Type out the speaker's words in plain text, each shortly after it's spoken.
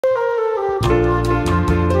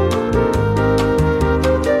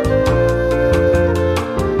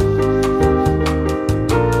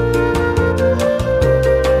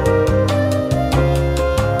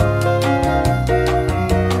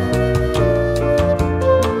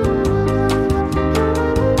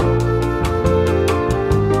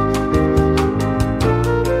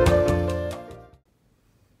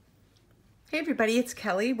everybody, it's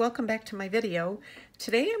Kelly. Welcome back to my video.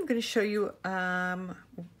 Today I'm going to show you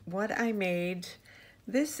what I made.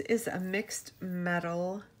 This is a mixed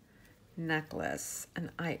metal necklace and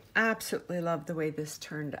I absolutely love the way this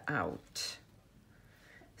turned out.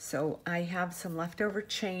 So I have some leftover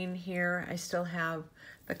chain here. I still have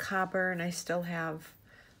the copper and I still have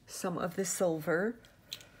some of the silver.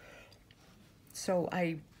 So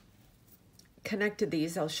I connected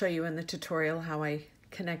these. I'll show you in the tutorial how I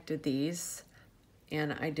connected these,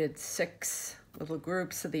 and I did 6 little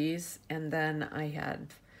groups of these, and then I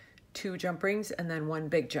had 2 jump rings and then 1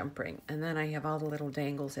 big jump ring, and then I have all the little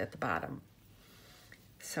dangles at the bottom.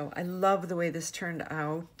 So I love the way this turned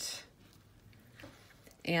out.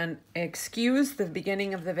 And excuse the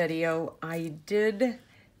beginning of the video, I did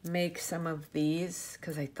make some of these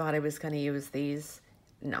because I thought I was going to use these.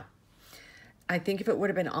 No, I think if it would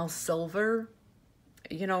have been all silver,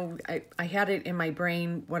 you know, I had it in my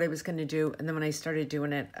brain what I was going to do, and then when I started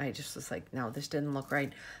doing it, I just was like, no, this didn't look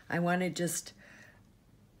right. I wanted just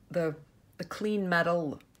the clean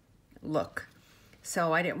metal look,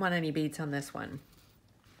 so I didn't want any beads on this one.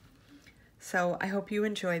 So I hope you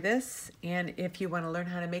enjoy this, and if you want to learn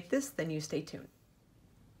how to make this, then you stay tuned.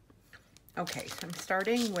 Okay, so I'm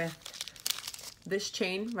starting with this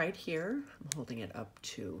chain right here. I'm holding it up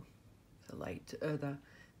to the light, the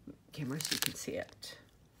camera so you can see it.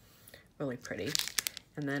 Really pretty.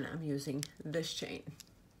 And then I'm using this chain.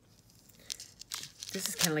 This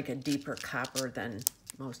is kind of like a deeper copper than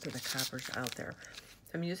most of the coppers out there.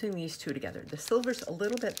 So I'm using these 2 together. The silver's a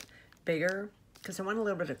little bit bigger because I want a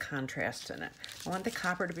little bit of contrast in it. I want the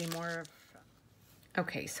copper to be more of...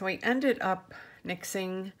 Okay, so I ended up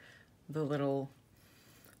mixing the little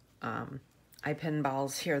eye pin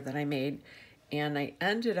balls here that I made, and I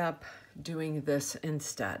ended up doing this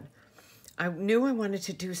instead. I knew I wanted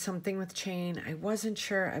to do something with chain. I wasn't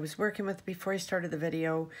sure. I was working with it before I started the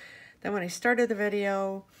video. Then when I started the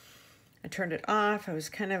video, I turned it off. I was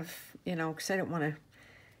kind of, you know, because I didn't want to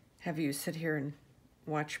have you sit here and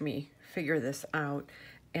watch me figure this out.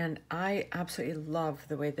 And I absolutely love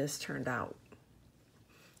the way this turned out.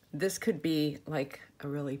 This could be like a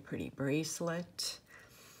really pretty bracelet.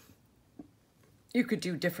 You could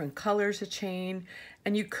do different colors of chain,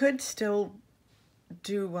 and you could still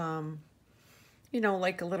do, you know,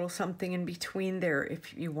 like a little something in between there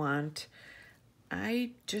if you want.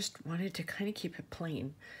 I just wanted to kind of keep it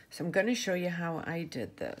plain. So I'm going to show you how I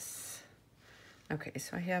did this. Okay,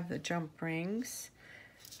 so I have the jump rings.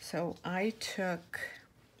 So I took,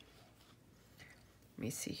 let me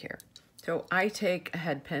see here. So I take a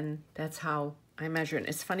head pin. That's how I measure it.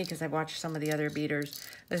 It's funny because I watched some of the other beaters.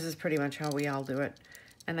 This is pretty much how we all do it.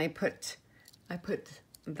 And I put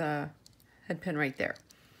the head pin right there.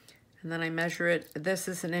 And then I measure it. This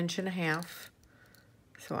is 1.5 inches.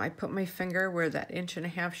 So I put my finger where that 1.5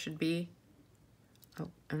 inches should be. Oh,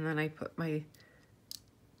 and then I put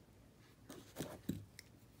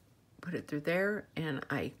it through there, and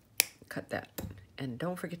I cut that. And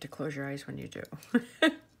don't forget to close your eyes when you do.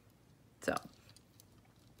 So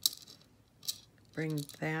bring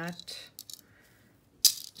that.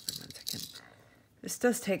 One second. This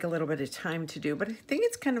does take a little bit of time to do, but I think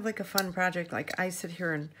it's kind of like a fun project. Like I sit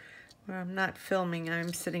here and when I'm not filming,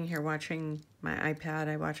 I'm sitting here watching my iPad.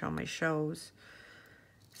 I watch all my shows.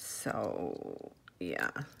 So yeah,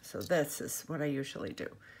 so this is what I usually do.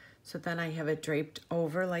 So then I have it draped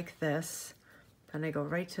over like this. Then I go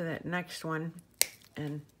right to that next one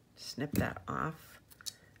and snip that off.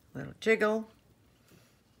 Little jiggle.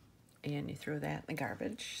 And you throw that in the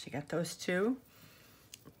garbage. So you got those 2.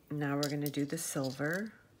 Now we're going to do the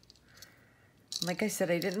silver. Like I said,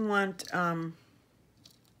 I didn't want, hold on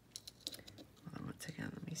once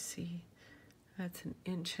again, let me see. That's 1.5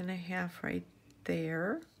 inches right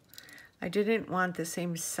there. I didn't want the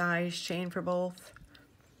same size chain for both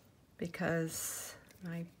because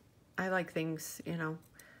I like things, you know,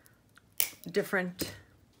 different.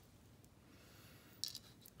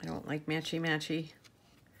 I don't like matchy-matchy,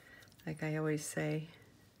 like I always say.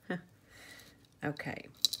 Okay.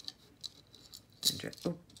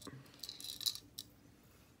 Oop.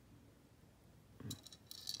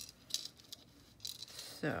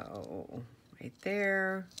 So, right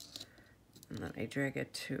there, and then I drag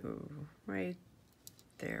it to right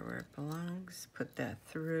there where it belongs, put that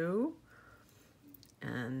through,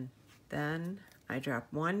 and then I drop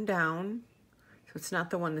 1 down, so it's not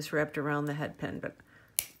the one that's wrapped around the head pin, but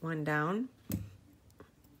 1 down.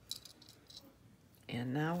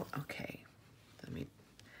 And now, okay, let me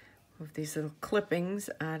move these little clippings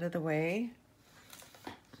out of the way,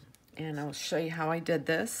 and I'll show you how I did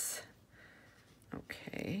this.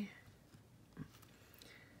 Okay,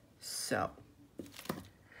 so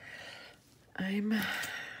Okay,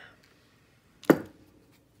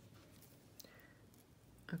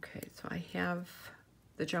 so I have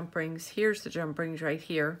the jump rings. Here's the jump rings right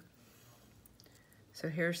here. So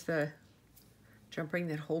here's the jump ring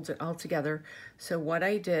that holds it all together. So what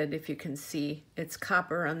I did, if you can see, it's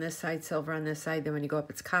copper on this side, silver on this side. Then when you go up,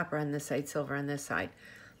 it's copper on this side, silver on this side.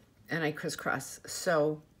 And I crisscross.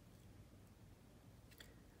 So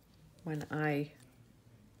when I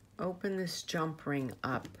open this jump ring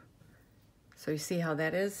up, so you see how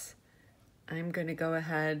that is? I'm going to go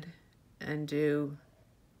ahead and do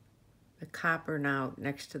the copper now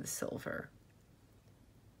next to the silver.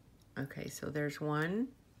 Okay, so there's one,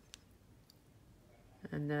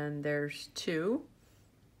 and then there's two.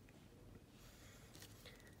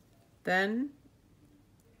 Then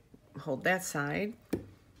hold that side,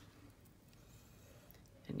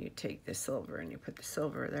 and you take the silver and you put the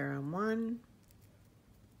silver there on one,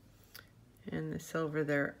 and the silver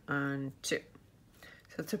there on two.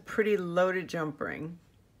 So it's a pretty loaded jump ring.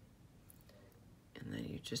 And then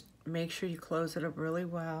you just make sure you close it up really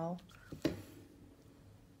well.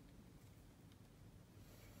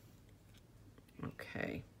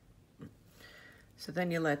 Okay. So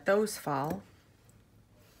then you let those fall.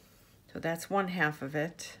 So that's one half of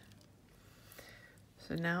it.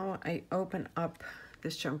 So now I open up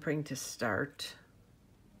this jump ring to start.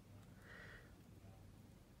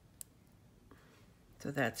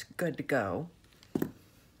 So that's good to go.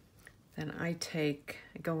 Then I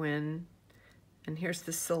go in, and here's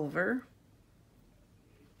the silver.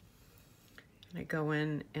 And I go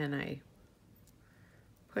in and I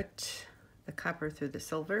put the copper through the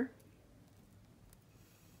silver.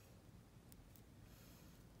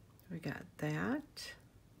 We got that.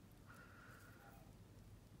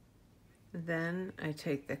 Then I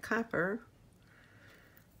take the copper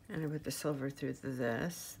and I put the silver through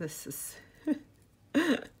this. This is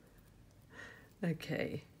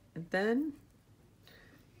okay. And then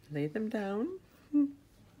lay them down.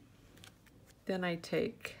 Then I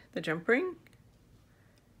take the jump ring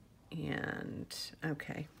and,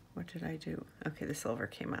 okay, what did I do? Okay, the silver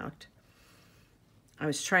came out. I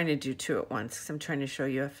was trying to do two at once because I'm trying to show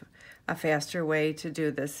you a faster way to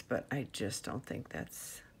do this, but I just don't think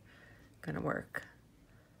that's gonna work.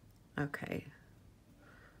 Okay,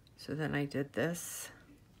 so then I did this.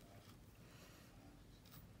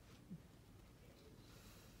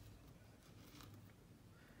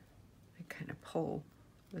 Kind of pull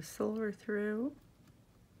the silver through.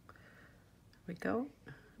 There we go.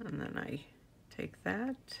 And then I take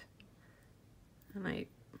that and I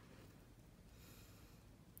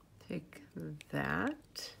take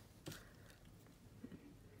that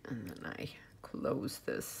and then I close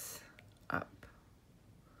this up.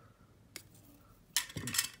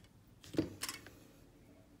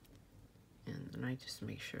 And then I just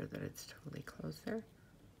make sure that it's totally closed there.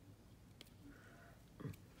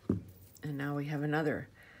 And now we have another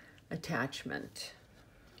attachment.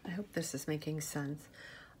 I hope this is making sense.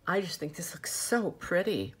 I just think this looks so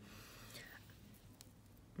pretty.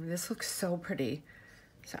 This looks so pretty.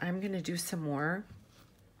 So I'm gonna do some more.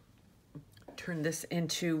 Turn this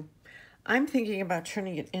into, I'm thinking about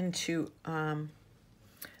turning it into a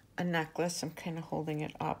necklace. I'm kind of holding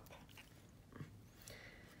it up.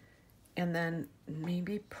 And then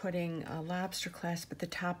maybe putting a lobster clasp at the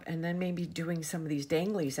top and then maybe doing some of these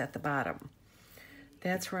danglies at the bottom.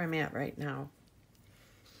 That's where I'm at right now.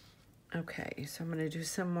 Okay, so I'm gonna do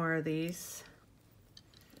some more of these.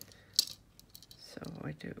 So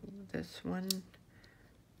I do this 1,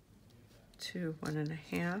 2,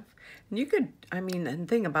 1.5. And you could, I mean, the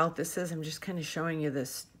thing about this is I'm just kind of showing you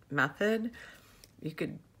this method. You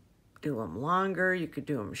could do them longer, you could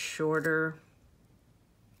do them shorter.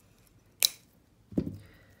 I'm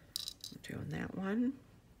doing that one.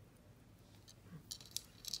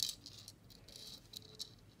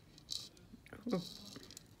 Ooh.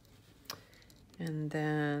 And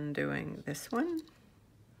then doing this one.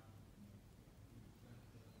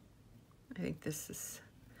 I think this is,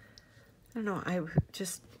 I don't know, I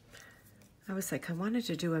was like, I wanted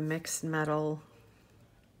to do a mixed metal,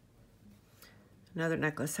 another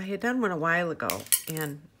necklace. I had done one a while ago,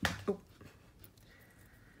 and, oh,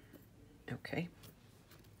 okay.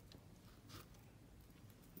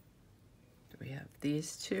 We have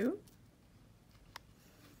these two.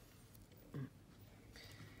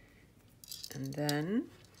 And then,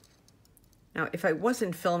 now if I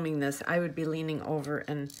wasn't filming this, I would be leaning over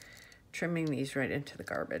and trimming these right into the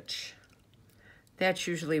garbage. That's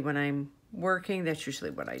usually when I'm working, that's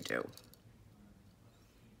usually what I do.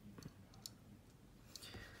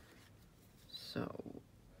 So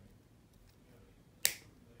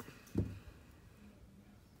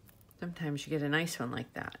Sometimes you get a nice one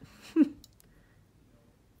like that.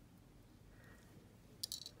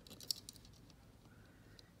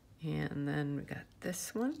 And then we got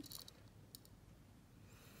this one.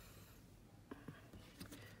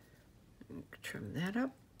 Trim that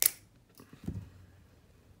up.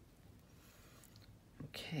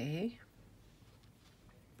 Okay.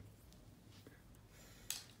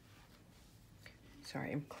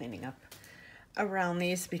 Sorry, I'm cleaning up around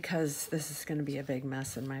these because this is going to be a big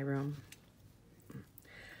mess in my room.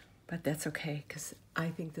 But that's okay because I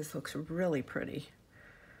think this looks really pretty.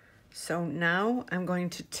 So now I'm going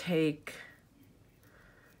to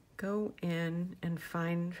go in and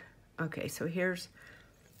find, okay, so here's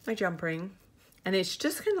my jump ring. And it's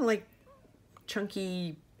just kind of like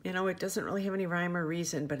chunky, you know, it doesn't really have any rhyme or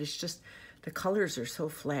reason, but it's just, the colors are so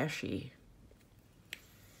flashy.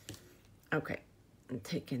 Okay, I'm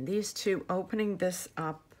taking these two, opening this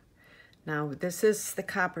up. Now this is the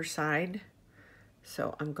copper side.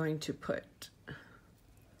 So I'm going to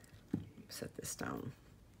set this down.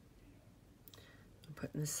 I'm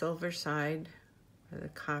putting the silver side where the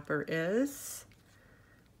copper is.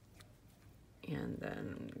 And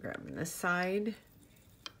then grabbing this side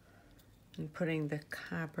and putting the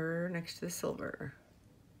copper next to the silver.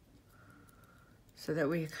 So that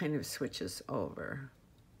way it kind of switches over.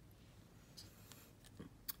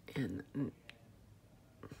 And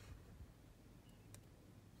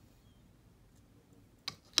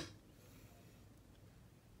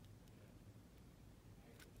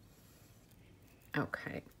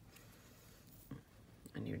okay.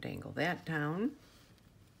 And you dangle that down.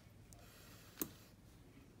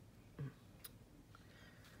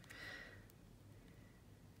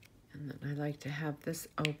 And then I like to have this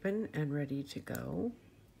open and ready to go,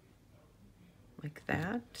 like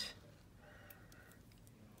that.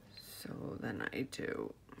 So then I'm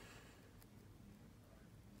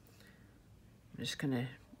just gonna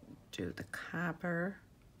do the copper.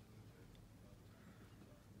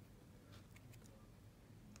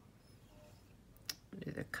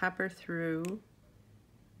 Do the copper through.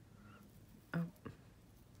 Oh,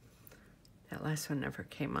 that last one never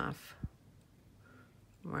came off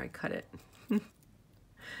where I cut it.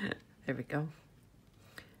 There we go.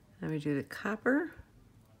 Then we do the copper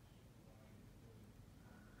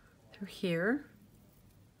through here.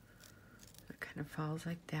 It kind of falls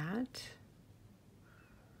like that.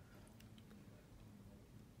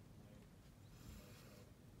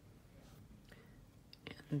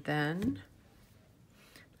 And then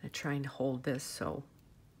I try and hold this, so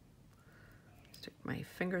stick my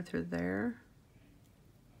finger through there.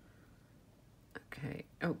 Okay,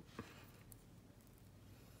 oh.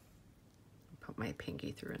 Put my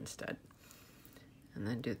pinky through instead. And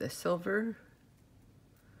then do the silver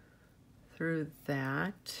through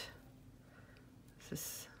that. This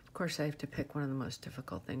is, of course, I have to pick one of the most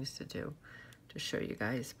difficult things to do to show you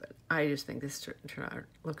guys, but I just think this turned out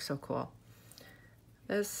looks so cool.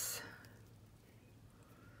 This,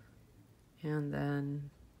 and then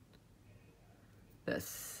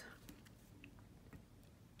this.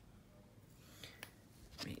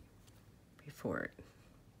 Wait, before it.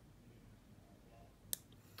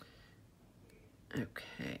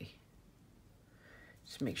 Okay.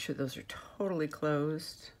 Just make sure those are totally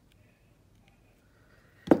closed.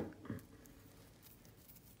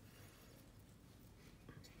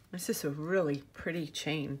 This is a really pretty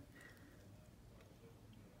chain.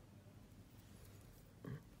 I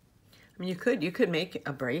mean, you could make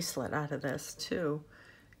a bracelet out of this too,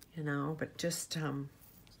 you know, but just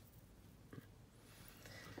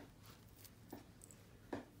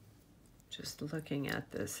looking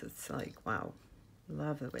at this, it's like, wow,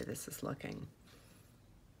 love the way this is looking.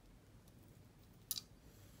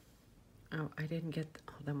 Oh, I didn't get,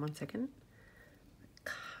 hold on one second.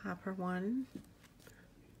 Copper one.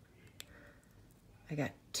 I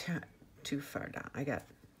got too far down. I got,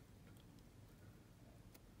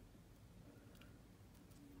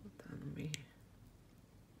 hold on,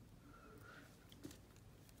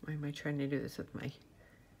 why am I trying to do this with my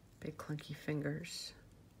big clunky fingers?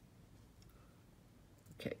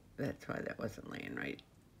 Okay, that's why that wasn't laying right.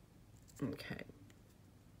 Okay.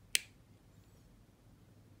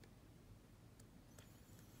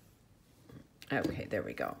 Okay, there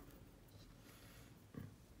we go.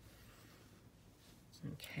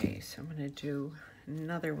 Okay, so I'm gonna do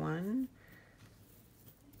another one.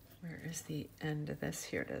 Where is the end of this?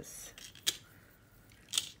 Here it is.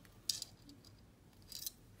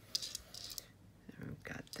 I've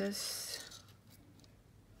got this.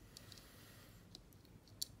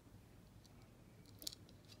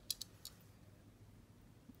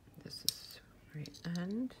 This is right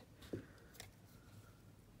end.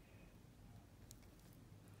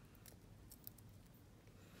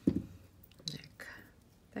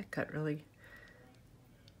 That cut really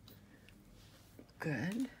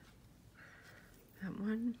good. That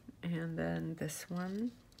one, and then this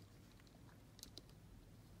one.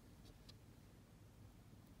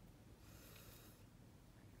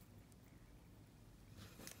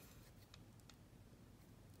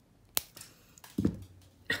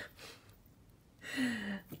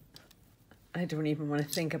 I don't even want to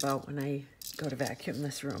think about when I go to vacuum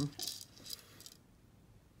this room.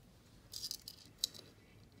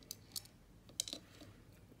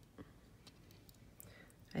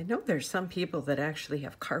 I know there's some people that actually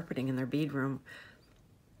have carpeting in their bead room.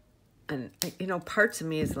 And, you know, parts of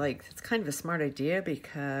me is like, it's kind of a smart idea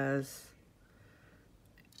because,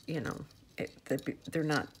 you know, they're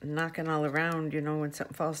not knocking all around, you know, when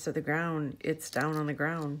something falls to the ground, it's down on the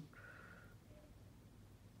ground.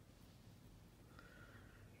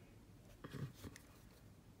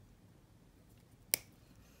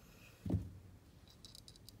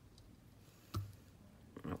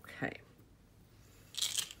 Okay.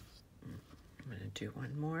 I'm going to do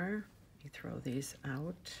one more. You throw these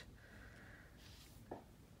out.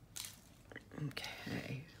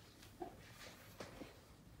 Okay.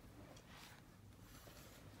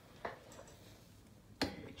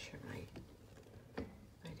 Make sure my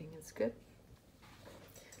lighting is good.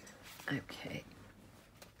 Okay.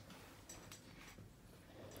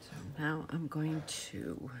 So now I'm going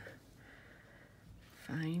to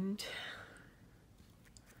find,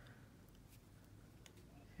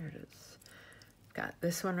 here it is. Got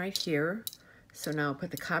this one right here. So now I'll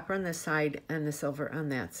put the copper on this side and the silver on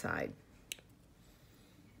that side.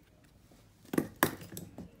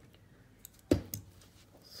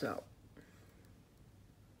 So,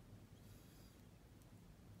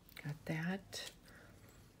 got that.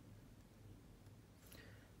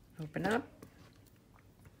 Open up.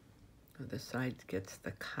 So this side gets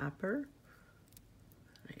the copper.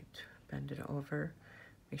 Right, bend it over.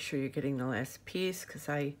 Make sure you're getting the last piece because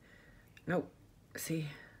nope, see,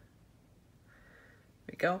 there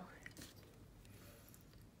we go.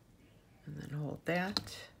 And then hold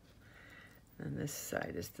that. And this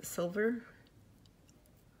side is the silver.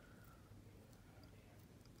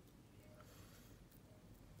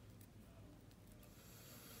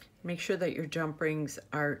 Make sure that your jump rings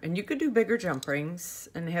are, and you could do bigger jump rings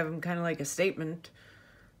and have them kind of like a statement,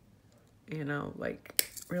 you know,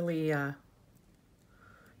 like really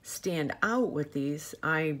stand out with these.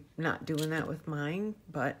 I'm not doing that with mine,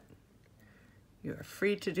 but you are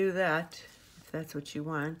free to do that if that's what you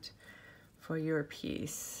want for your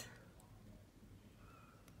piece.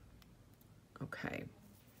 Okay.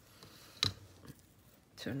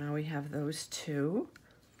 So now we have those two.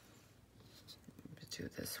 Do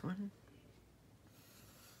this one.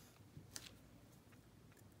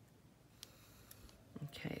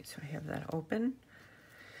 Okay, so I have that open.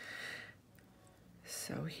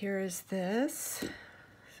 So here is this. So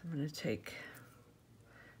I'm going to take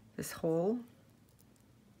this hole,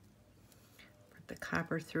 put the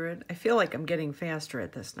copper through it. I feel like I'm getting faster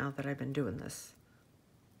at this now that I've been doing this.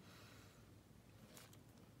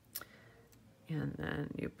 And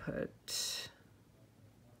then you put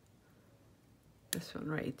this one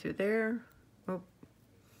right through there. Oh.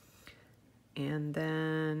 And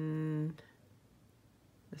then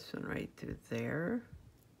this one right through there.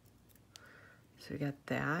 So we got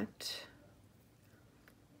that.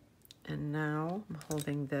 And now I'm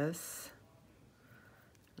holding this.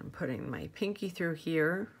 I'm putting my pinky through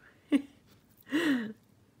here. And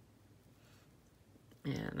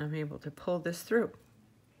I'm able to pull this through.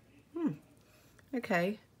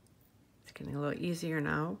 Okay. It's getting a little easier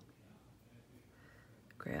now.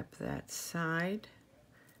 Grab that side.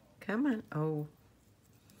 Come on. Oh.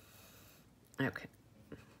 Okay.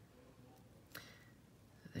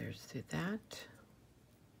 There's through that.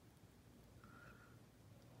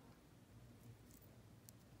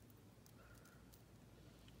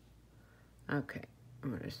 Okay. I'm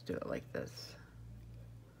going to just do it like this.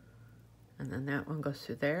 And then that one goes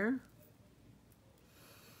through there.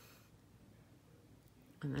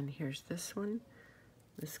 And then here's this one.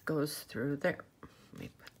 This goes through there. Let me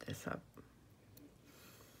put this up.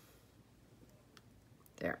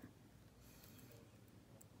 There.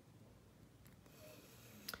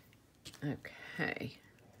 Okay.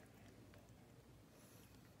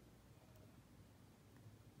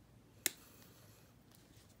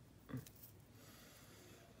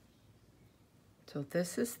 So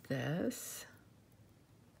this is this.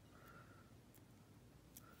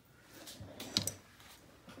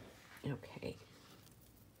 Okay.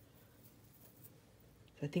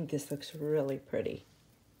 I think this looks really pretty.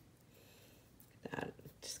 That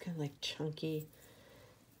just kind of like chunky,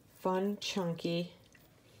 fun, chunky.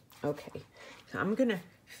 Okay, so I'm gonna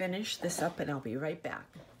finish this up and I'll be right back.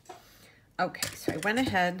 Okay, so I went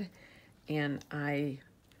ahead and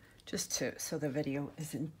so the video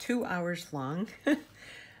isn't 2 hours long,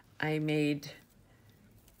 I made,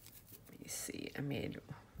 let me see, I made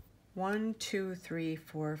 1, 2, 3,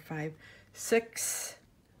 4, 5, 6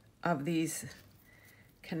 of these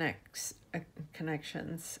connections,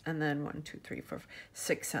 and then 1, 2, 3, 4,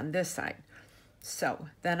 6 on this side. So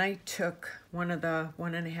then I took one of the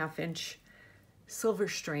 1.5 inch silver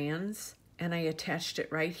strands and I attached it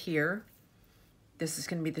right here. This is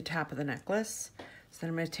going to be the top of the necklace. So then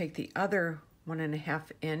I'm going to take the other 1.5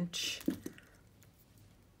 inch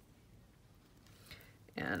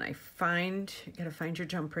and you gotta find your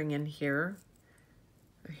jump ring in here.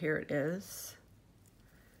 Here it is.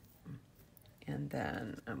 And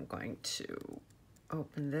then I'm going to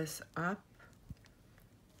open this up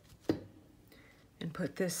and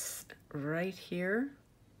put this right here.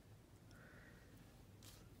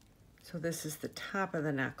 So this is the top of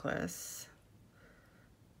the necklace.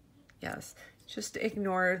 Yes, just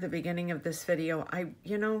ignore the beginning of this video.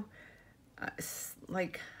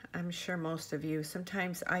 Like I'm sure most of you,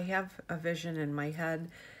 sometimes I have a vision in my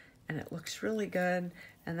head and it looks really good.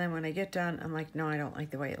 And then when I get done, I'm like, no, I don't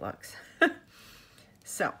like the way it looks.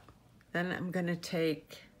 So then I'm gonna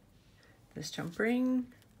take this jump ring,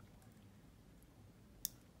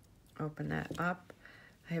 open that up.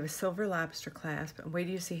 I have a silver lobster clasp, and wait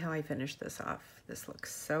till you see how I finish this off. This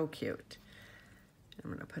looks so cute.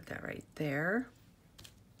 I'm gonna put that right there.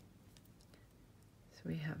 So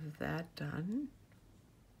we have that done.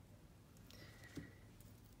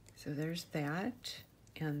 So there's that.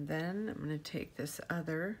 And then I'm gonna take this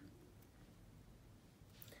other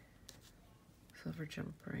silver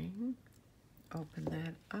jump ring, open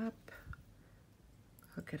that up,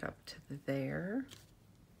 hook it up to there.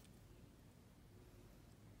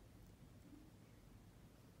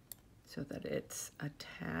 So that it's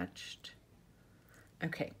attached.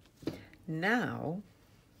 Okay, now,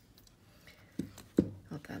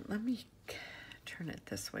 hold on, let me turn it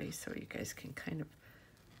this way so you guys can kind of,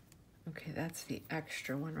 okay, that's the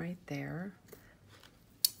extra one right there.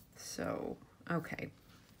 So, okay.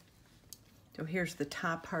 So here's the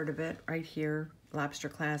top part of it right here, lobster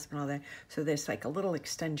clasp and all that. So there's like a little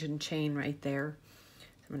extension chain right there.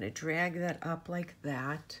 So I'm gonna drag that up like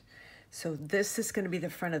that. So this is gonna be the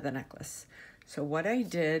front of the necklace. So what I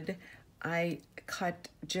did, I cut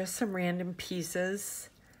just some random pieces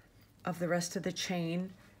of the rest of the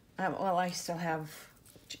chain. Well, I still have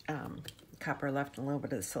copper left and a little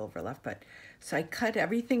bit of the silver left, but so I cut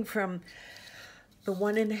everything from the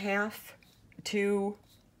 1.5 to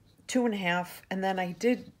 2.5, and then I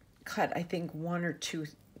did cut, I think, 1 or 2,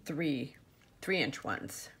 3-inch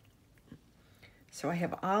ones. So I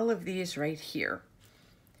have all of these right here.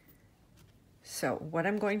 So what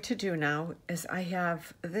I'm going to do now is I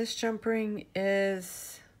have this jump ring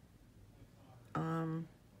is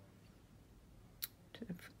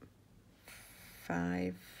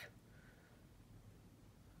 5.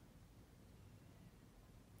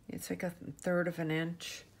 It's like 1/3 of an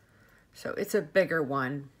inch. So it's a bigger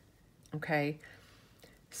one. Okay,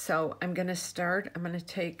 so I'm gonna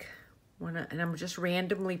take one, and I'm just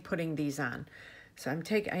randomly putting these on. So I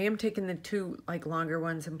am taking the 2 like longer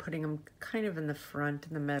ones and putting them kind of in the front,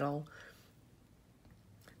 in the middle,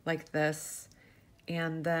 like this.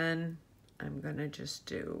 And then I'm gonna just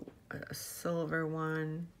do a silver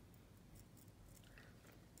one.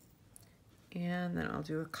 And then I'll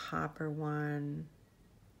do a copper one.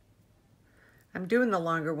 I'm doing the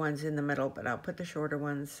longer ones in the middle, but I'll put the shorter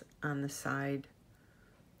ones on the side.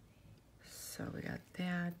 So we got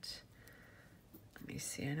that. Let me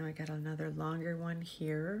see, I know I got another longer one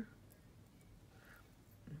here.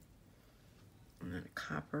 And then a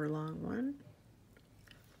copper long one.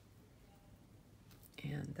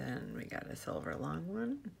 And then we got a silver long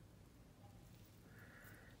one.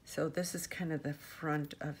 So this is kind of the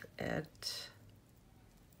front of it.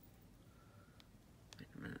 Wait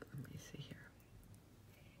a minute, let me see here.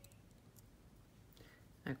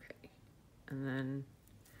 Okay, and then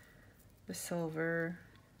the silver,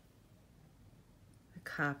 the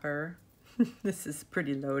copper. This is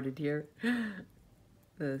pretty loaded here.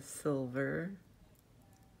 The silver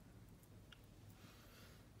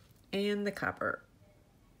and the copper.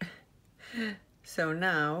 So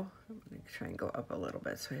now, I'm going to try and go up a little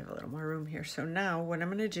bit so we have a little more room here. So now what I'm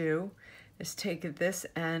going to do is take this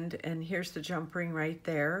end, and here's the jump ring right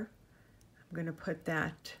there. I'm going to put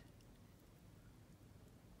that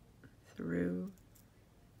through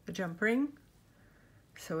the jump ring.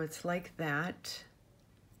 So it's like that.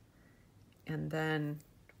 And then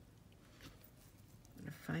I'm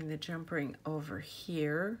going to find the jump ring over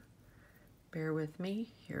here. Bear with me,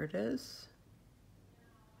 here it is.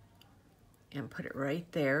 And put it right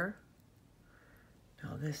there.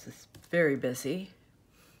 Now this is very busy.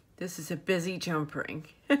 This is a busy jump ring.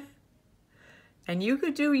 And you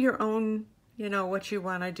could do your own, you know, what you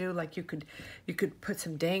want to do. Like you could put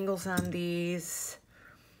some dangles on these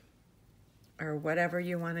or whatever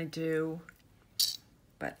you want to do.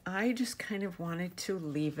 But I just kind of wanted to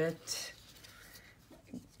leave it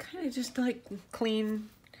kind of just like clean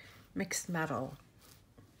mixed metal.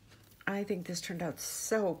 I think this turned out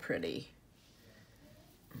so pretty.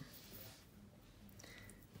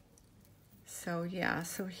 So yeah,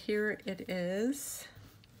 so here it is.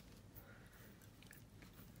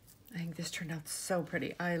 I think this turned out so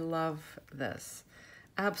pretty. I love this.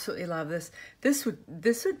 Absolutely love this. This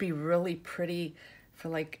would be really pretty for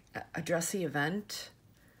like a dressy event.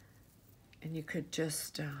 And you could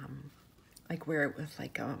just like wear it with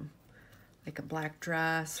like a black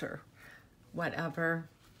dress or whatever.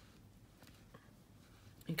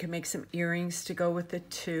 You can make some earrings to go with it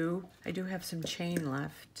too. I do have some chain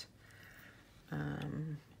left.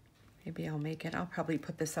 Maybe I'll make it. I'll probably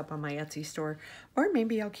put this up on my Etsy store, or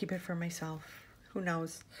maybe I'll keep it for myself. Who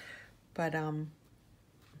knows? But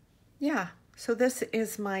yeah, so this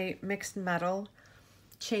is my mixed metal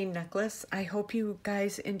chain necklace. I hope you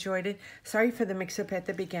guys enjoyed it. Sorry for the mix-up at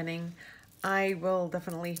the beginning. I will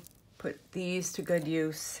definitely put these to good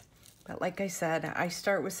use. But like I said, I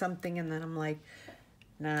start with something and then I'm like,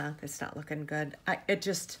 nah, that's not looking good. I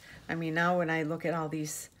mean, now when I look at all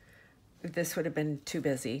these, this would have been too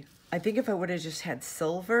busy. I think if I would have just had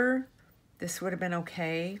silver, this would have been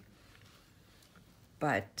okay.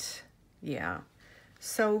 But yeah,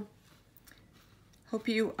 so hope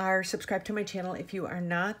you are subscribed to my channel. If you are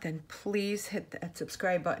not, then please hit that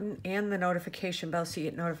subscribe button and the notification bell so you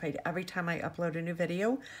get notified every time I upload a new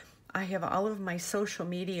video. I have all of my social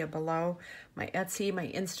media below, my Etsy, my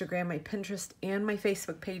Instagram, my Pinterest, and my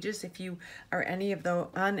Facebook pages. If you are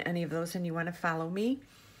on any of those and you want to follow me.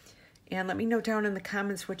 And let me know down in the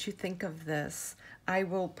comments what you think of this. I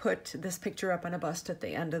will put this picture up on a bust at the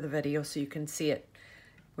end of the video so you can see it,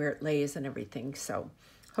 where it lays and everything. So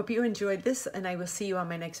hope you enjoyed this, and I will see you on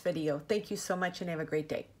my next video. Thank you so much and have a great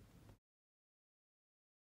day.